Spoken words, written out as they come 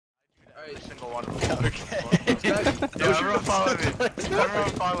Every single one of them. Okay. Yo, everyone follow me. Everyone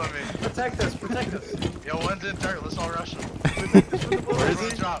follow me. Protect us, protect us. Yo, one's in dirt. Let's all rush him. Where is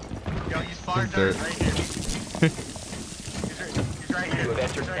he? Drop. Yo, he's far In dirt. dirt. Right here. He's right here. You have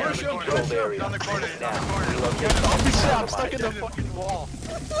entered He's right here. the controlled area. He's on the corner. He's on the Now, corner. relocate Oh the shit, I'm compromised stuck in the area. fucking wall.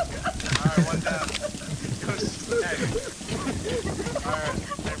 Alright, one down. Go stay. Alright,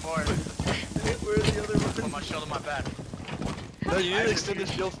 stay more. Where's the other Put one? my shield on my back. No, you need to extend the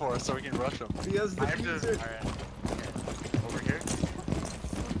shield for us so we can rush him. He has the I have to. pizza. Alright. Over here.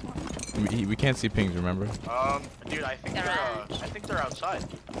 We can't see pings, remember? Dude, I think they're outside.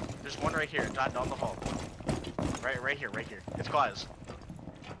 There's one right here, not down the hall. Right here. It's glass.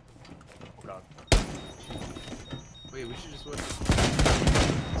 Oh god. Wait, we should just wait.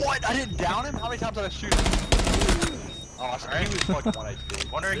 What? I didn't down him? How many times did I shoot him? Oh, he was fucking one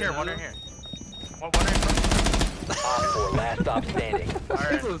HP. One right here. One right here. One right here. Op 4, last stop standing.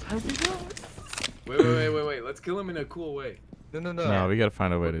 Alright. Wait. Let's kill him in a cool way. No, we gotta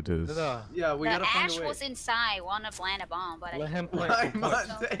find a way to do this. Yeah, we The gotta find Ash a way. was inside, wanted to plant a bomb, but Let him Why plant for am I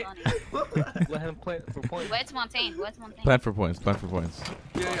points. saying? Let him plant for points. Where's Montaigne? Where's Montaigne? Plan for points, plan for points.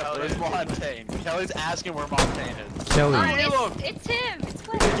 Yeah. Where's Montaigne? Kelly's asking where Montaigne is. Kelly, Oh, it's him. It's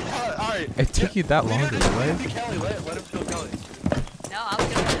Clay. Alright. it took you that long to Leave right? it to Kelly. Let him kill Kelly. No, I was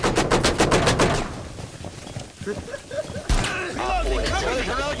gonna. Op 4 is Kelly,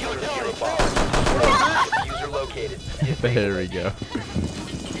 hurry up, kill secure a Kelly. bomb. User located. There we go.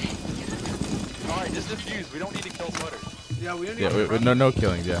 Alright, just defuse. We don't need to kill Sweater. Yeah, we don't need Yeah, to run. no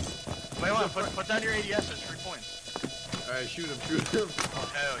killings, yeah. Wait, put down your ADSs, 3 points. Alright, shoot him. Oh,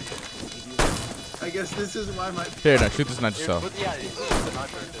 hell yeah. I guess this is why my. Here, now shoot this not yourself. Yeah, it's the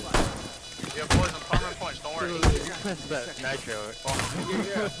nitro. Yeah, boys, I'm farming points, don't worry. Press that nitro.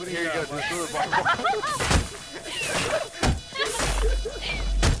 Yeah, putting Here you it go, out. just do it.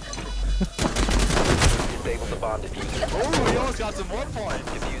 Disable the bomb diffuser. Oh, we almost got some more points.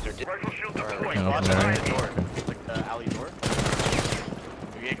 Diffuser Wait, Can I watch open behind that? the door. Like the alley door.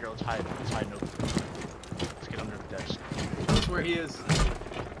 Yeah, girl, it's hiding. It's hiding over there. Let's get under the desk. That's where he is.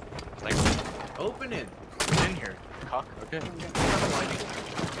 Thanks. Open it. It's in here. Cock. Okay.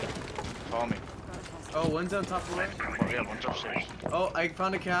 Follow me. Oh, one's on top of the right. Oh, yeah, one's upstairs. Oh, I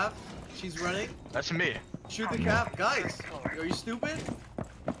found a calf. She's running. That's me. Shoot the calf. Guys, are you stupid?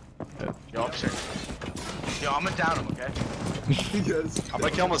 Yo, upstairs. Yo, I'm gonna down him, okay? Yes. I'm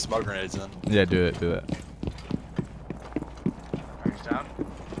gonna kill him with smoke grenades then. Yeah, do it, do that. Alright, he's down.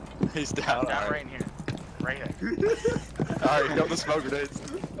 He's down. Down Alright, right in here. Right here. Alright, kill the smoke grenades.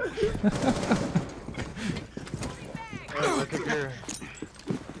 Hey, look up here.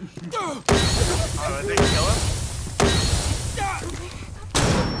 Oh, did they kill him?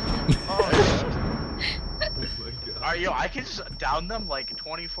 Oh, alright, yo, I can just down them like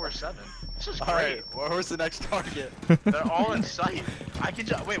 24/7. This is great. Alright, where's the next target? They're all in sight. I can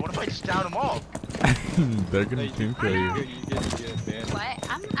just wait. What if I just down them all? They're gonna team kill you. You get banned. What?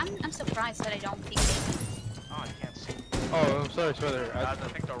 I'm surprised that I don't peek in. Oh, I can't see. Oh, I'm sorry, Sweater. I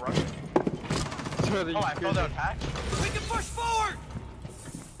think they'll rush me. Sweater, Oh, I fell down patch.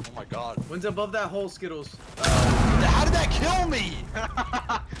 Oh my god. One's above that hole, Skittles. How did that kill me?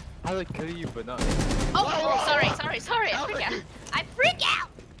 I like kill you, but not. Oh, sorry. I freak out. I freak out.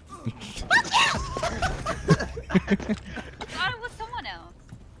 I thought it was someone else.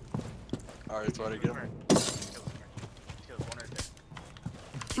 Alright, Sweater, get him.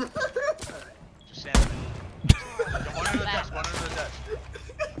 Just stand there. One under the desk. One under the desk.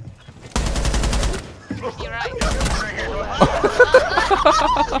 You're right. Right here.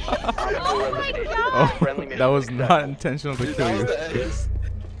 Oh my god. Oh, Friendly that was mission not intentional to Dude, kill that was you. the ace.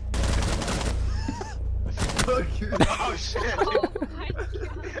 Oh shit. Oh my god.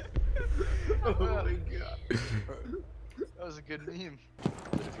 Oh my god. That was a good meme. The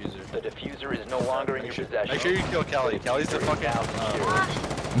diffuser. The diffuser is no longer in your possession. Make sure you kill Kelly. Kelly's the fucking Out.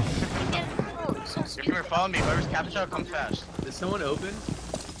 So If you're follow me, whoever's captain shot, come fast. Is someone open?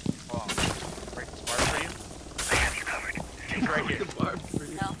 Hold on. Break this bar for you. I have you covered. He's right here. The barb for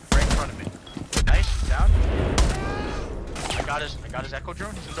you. No. Right in front of me. Nice. He's down. I got his echo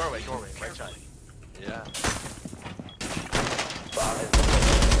drone. He's in doorway. Right side. Yeah. Bomb is Is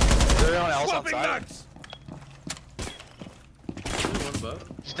there anyone else outside? One above.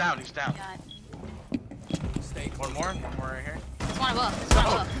 He's down. God. One more right here. There's one above.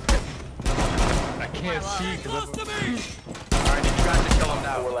 I can't see because I'm. Alright, you guys to kill him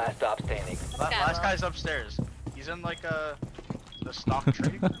now. 4 last stop standing. Last guy's upstairs. He's in like the stock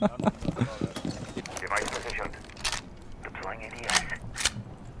tree. I don't know about that. Device positioned. Deploying ADS.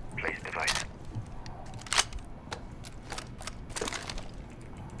 Place device.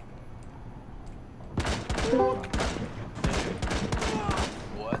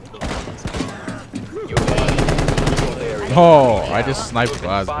 Oh, I just sniped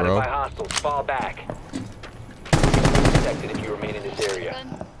glass, Spotted bro. by hostiles. Fall back. Protected if you remain in this area.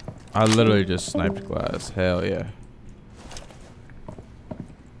 I literally just sniped glass. Hell yeah.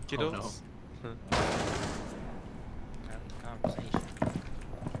 Kiddos.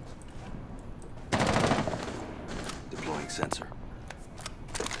 Deploying sensor.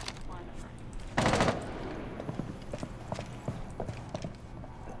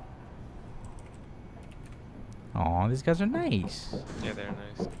 Aw, these guys are nice. Yeah, they're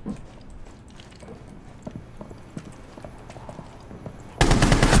nice.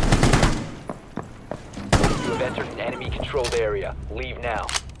 You have entered an enemy-controlled area. Leave now.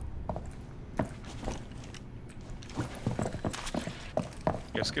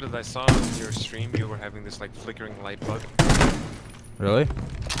 Yeah, it's good that I saw on your stream you were having this like flickering light bug. Really?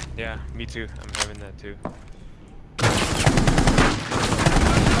 Yeah, me too. I'm having that too.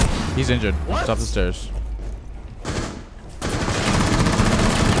 He's injured. He's up the stairs.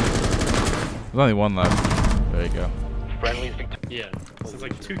 There's only one left. There you go. Friendly's Yeah, so it's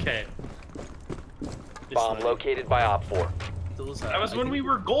like 2K. bomb located by Op 4. That was when we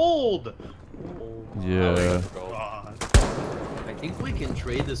were gold! Yeah. God. I think we can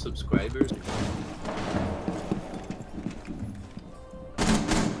trade the subscribers.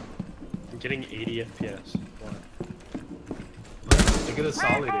 I'm getting 80 FPS. I get a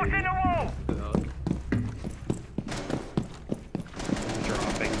solid 80.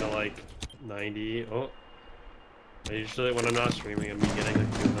 Dropping to like 90. Oh. Usually when I'm not streaming, I'm getting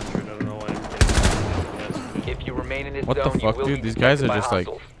like 200. I don't know why I'm getting FPS. If you remain in this What the zone, fuck, you will dude? be These guys are detected just by like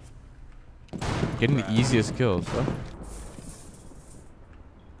hostiles. getting the easiest kills, bro.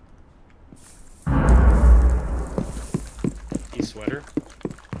 Sweater.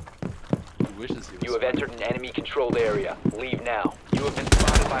 He wishes he was. You have entered an enemy-controlled area. Leave now. You have been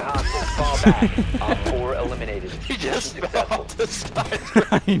spotted by hostiles. Fall back. Op 4 eliminated. He just Mission fell successful. off the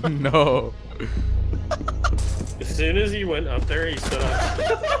side. I know. As soon as he went up there, he stood up.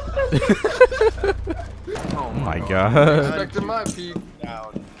 Oh my god. Expecting my peak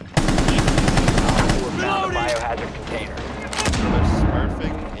down. Found the biohazard container.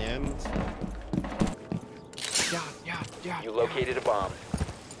 Smurfing and You located a bomb.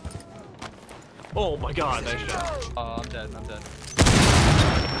 Oh my god, nice shot. I'm dead. I'm dead.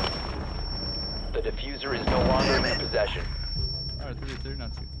 The diffuser is no longer in your possession. Alright, 3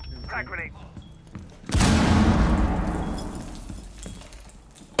 not 2.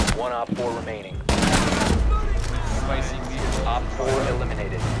 One Op 4 remaining. Spicy meat. Op 4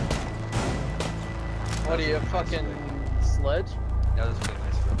 eliminated. What are you, fucking sledge? Yeah, that's really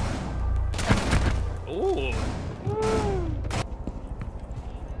nice. Ooh.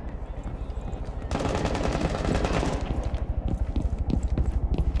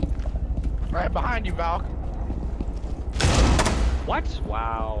 Right behind you, Valk. What?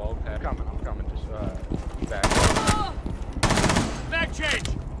 Wow, okay. I'm coming. Just, be back. Back change!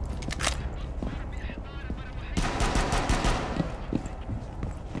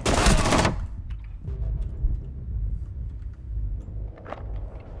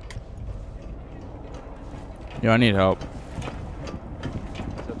 Yo, I need help. No,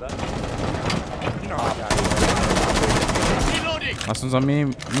 I got it. Reloading! Last one's on me.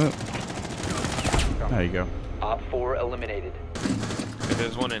 Move. There you go. Op 4 eliminated. Okay,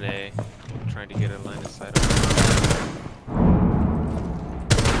 there's one in A. I'm trying to get a line of sight.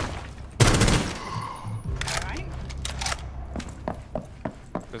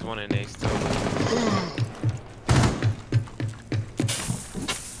 There's one in A still.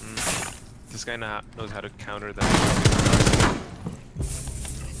 This guy knows how to counter that.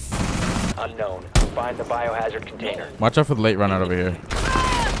 Unknown. Find the biohazard container. Watch out for the late run out over here.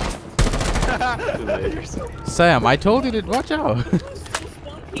 Sam, I told you to watch out.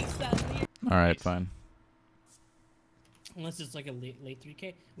 Alright, fine. Unless it's like a late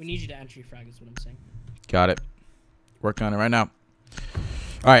 3K. We need you to entry frag is what I'm saying. Got it. Working on it right now.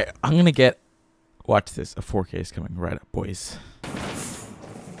 Alright, I'm gonna get... Watch this. A 4K is coming right up, boys.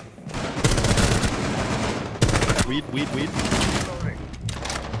 weed.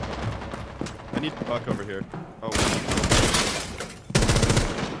 I need Buck over here. Oh.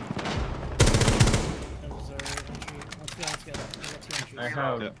 Let's go. I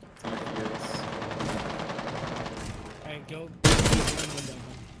have. Yeah. Alright, go.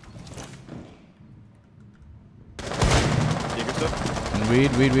 Jaeger stuff? And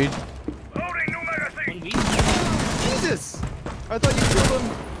weed. One weed? Jesus! I thought you killed him!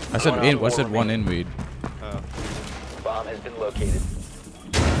 I said one in weed. Oh. Bomb has been located.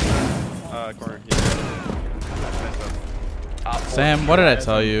 Corner. Yeah. Op 4 Sam, what did I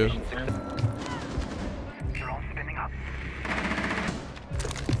tell you?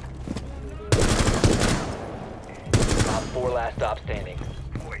 Op 4 last stop standing.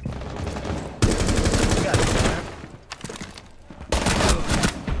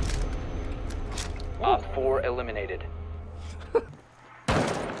 Op 4 eliminated.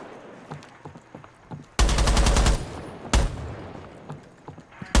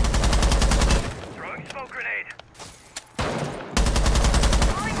 Throwing smoke grenade.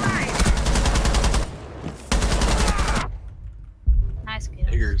 Nice kill.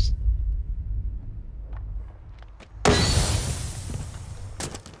 Niggers.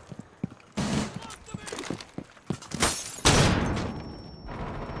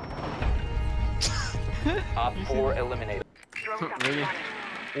 Op 4 eliminated. Really?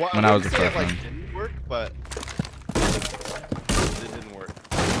 When I was wouldn't the say it, first like, one. didn't work, but it didn't work.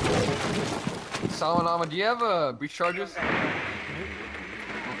 Salanama, do you have breach charges?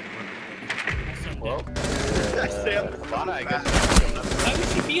 Well, Sam, I guess. why would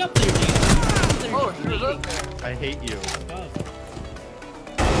she be up there, dude? Oh, she was up there. I hate you.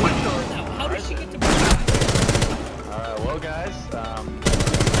 How did she get to Alright, well guys,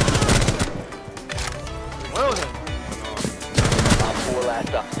 Well then. Op 4 last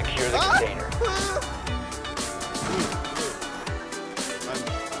stop. Secure the container.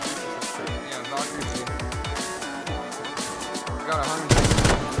 Yeah, Valkyrie. Got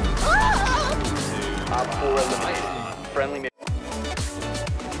 100. Op 4 eliminated. Friendly mission.